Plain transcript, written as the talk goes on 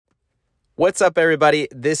What's up, everybody?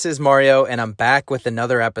 This is Mario, and I'm back with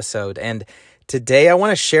another episode. And today I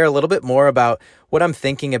want to share a little bit more about what I'm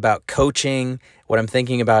thinking about coaching, what I'm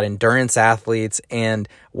thinking about endurance athletes, and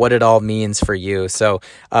what it all means for you. So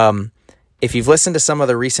if you've listened to some of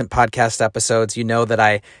the recent podcast episodes, you know that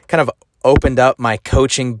I kind of opened up my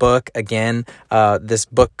coaching book again, this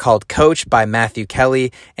book called Coach by Matthew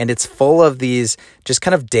Kelly, and it's full of these just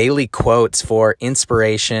kind of daily quotes for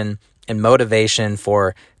inspiration and motivation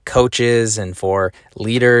for coaches and for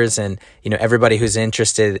leaders and everybody who's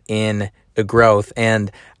interested in the growth.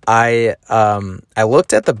 And I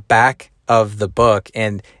looked at the back of the book,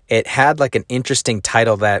 and it had like an interesting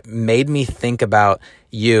title that made me think about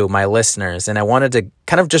you, my listeners. And I wanted to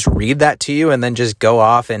kind of just read that to you and then just go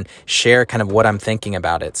off and share kind of what I'm thinking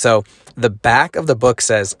about it. So the back of the book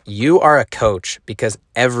says, "You are a coach because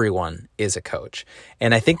everyone is a coach."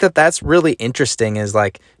 And I think that that's really interesting, is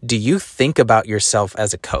like, do you think about yourself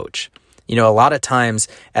as a coach? A lot of times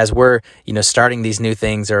as we're, starting these new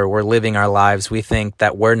things or we're living our lives, we think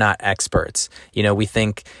that we're not experts. We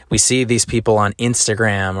think we see these people on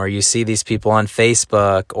Instagram, or you see these people on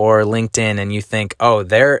Facebook or LinkedIn, and you think, oh,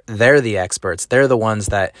 they're the experts. They're the ones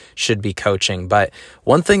that should be coaching. But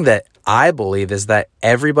one thing that I believe is that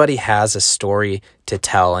everybody has a story to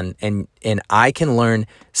tell, and I can learn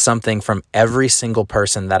something from every single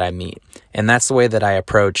person that I meet. And that's the way that I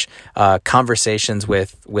approach conversations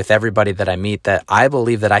with everybody that I meet, that I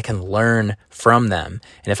believe that I can learn from them.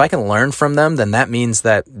 And if I can learn from them, then that means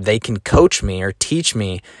that they can coach me or teach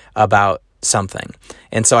me about something.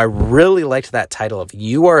 And so I really liked that title of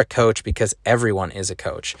 "You are a coach because everyone is a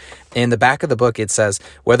coach." In the back of the book, it says,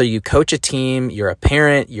 whether you coach a team, you're a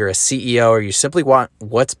parent, you're a CEO, or you simply want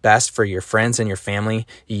what's best for your friends and your family,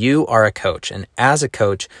 you are a coach. And as a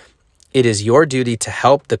coach, it is your duty to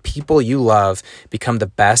help the people you love become the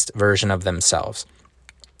best version of themselves.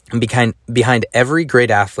 And behind every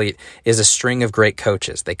great athlete is a string of great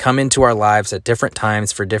coaches. They come into our lives at different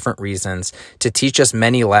times for different reasons, to teach us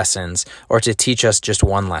many lessons or to teach us just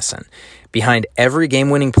one lesson. Behind every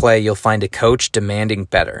game-winning play, you'll find a coach demanding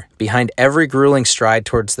better. Behind every grueling stride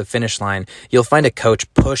towards the finish line, you'll find a coach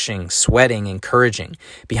pushing, sweating, encouraging.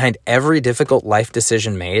 Behind every difficult life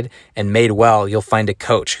decision made, and made well, you'll find a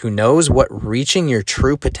coach who knows what reaching your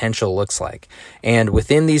true potential looks like. And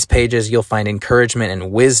within these pages, you'll find encouragement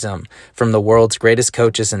and wisdom from the world's greatest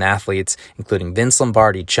coaches and athletes, including Vince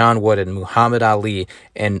Lombardi, John Wooden, Muhammad Ali,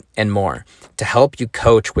 and more, to help you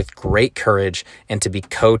coach with great courage and to be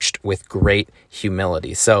coached with great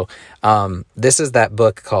humility. So this is that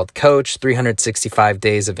book called Coach, 365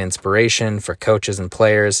 Days of Inspiration for Coaches and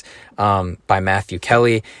Players, by Matthew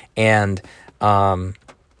Kelly. And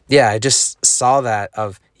I just saw that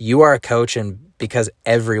of you are a coach, and because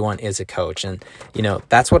everyone is a coach. And,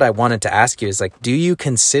 that's what I wanted to ask you is like, do you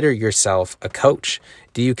consider yourself a coach?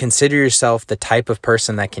 Do you consider yourself the type of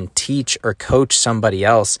person that can teach or coach somebody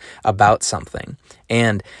else about something?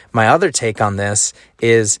 And my other take on this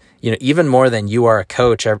is, even more than you are a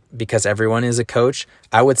coach, because everyone is a coach,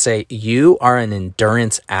 I would say you are an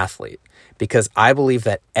endurance athlete, because I believe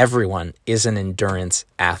that everyone is an endurance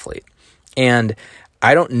athlete. And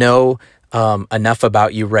I don't know enough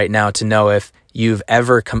about you right now to know if you've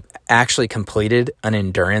ever actually completed an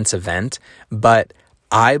endurance event, but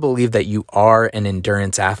I believe that you are an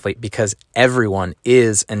endurance athlete because everyone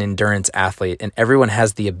is an endurance athlete and everyone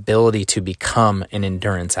has the ability to become an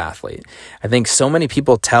endurance athlete. I think so many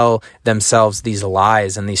people tell themselves these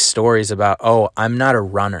lies and these stories about, oh, I'm not a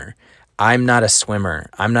runner. I'm not a swimmer.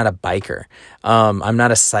 I'm not a biker. I'm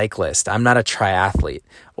not a cyclist. I'm not a triathlete.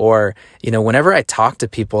 Or, whenever I talk to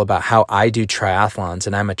people about how I do triathlons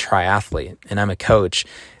and I'm a triathlete and I'm a coach,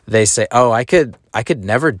 they say, oh, I could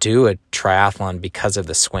never do a triathlon because of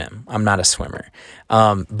the swim. I'm not a swimmer.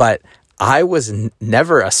 But I was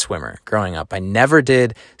never a swimmer growing up. I never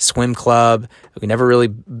did swim club. We never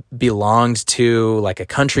really belonged to like a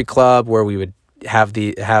country club where we would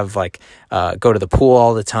go to the pool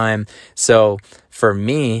all the time. So for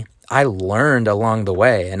me, I learned along the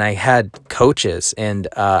way, and I had coaches and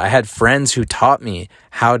I had friends who taught me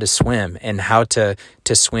how to swim and how to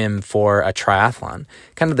swim for a triathlon.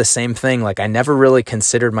 Kind of the same thing. Like I never really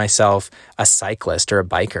considered myself a cyclist or a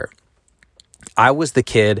biker. I was the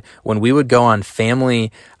kid when we would go on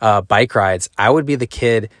family bike rides. I would be the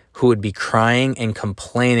kid who would be crying and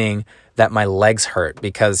complaining that my legs hurt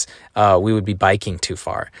because we would be biking too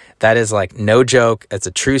far. That is like no joke. It's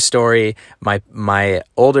a true story. My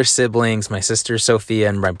older siblings, my sister Sophia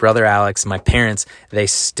and my brother Alex, my parents, they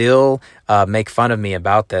still make fun of me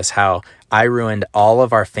about this, how I ruined all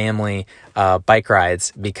of our family bike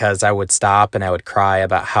rides because I would stop and I would cry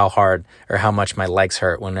about how hard or how much my legs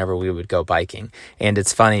hurt whenever we would go biking. And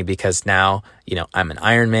it's funny because now, I'm an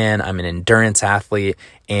Ironman, I'm an endurance athlete,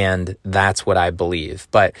 and that's what I believe.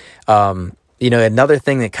 But, another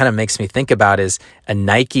thing that kind of makes me think about is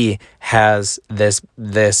Nike has this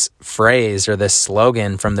phrase or this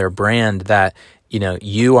slogan from their brand that,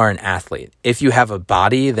 you are an athlete. If you have a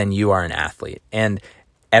body, then you are an athlete. And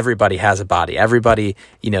everybody has a body. Everybody,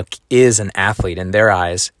 is an athlete in their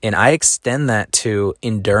eyes. And I extend that to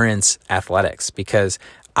endurance athletics because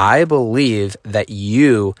I believe that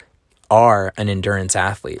you are an endurance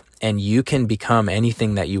athlete and you can become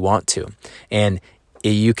anything that you want to. And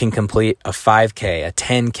you can complete a 5K, a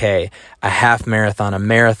 10K, a half marathon, a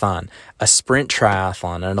marathon, a sprint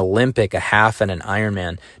triathlon, an Olympic, a half, and an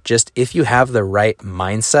Ironman. Just if you have the right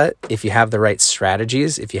mindset, if you have the right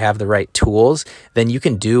strategies, if you have the right tools, then you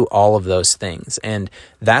can do all of those things. And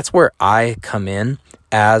that's where I come in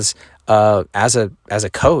as a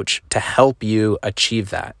coach to help you achieve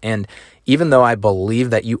that. And even though I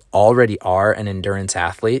believe that you already are an endurance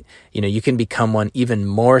athlete, you can become one even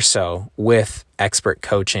more so with expert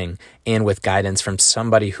coaching and with guidance from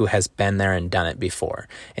somebody who has been there and done it before.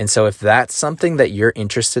 And so if that's something that you're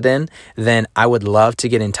interested in, then I would love to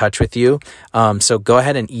get in touch with you. So go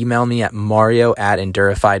ahead and email me at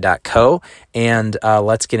mario@endurify.co and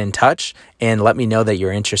let's get in touch and let me know that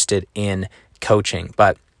you're interested in coaching.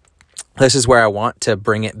 But this is where I want to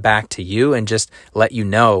bring it back to you and just let you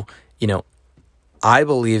know, I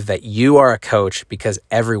believe that you are a coach because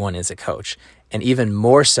everyone is a coach. And even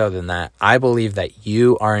more so than that, I believe that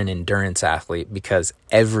you are an endurance athlete because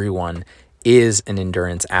everyone is an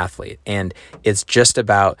endurance athlete. And it's just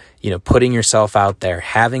about, putting yourself out there,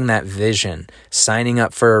 having that vision, signing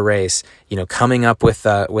up for a race, coming up with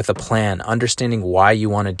a plan, understanding why you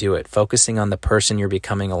want to do it, focusing on the person you're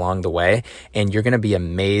becoming along the way, and you're going to be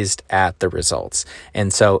amazed at the results.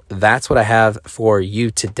 And so that's what I have for you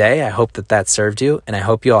today. I hope that served you, and I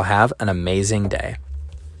hope you all have an amazing day.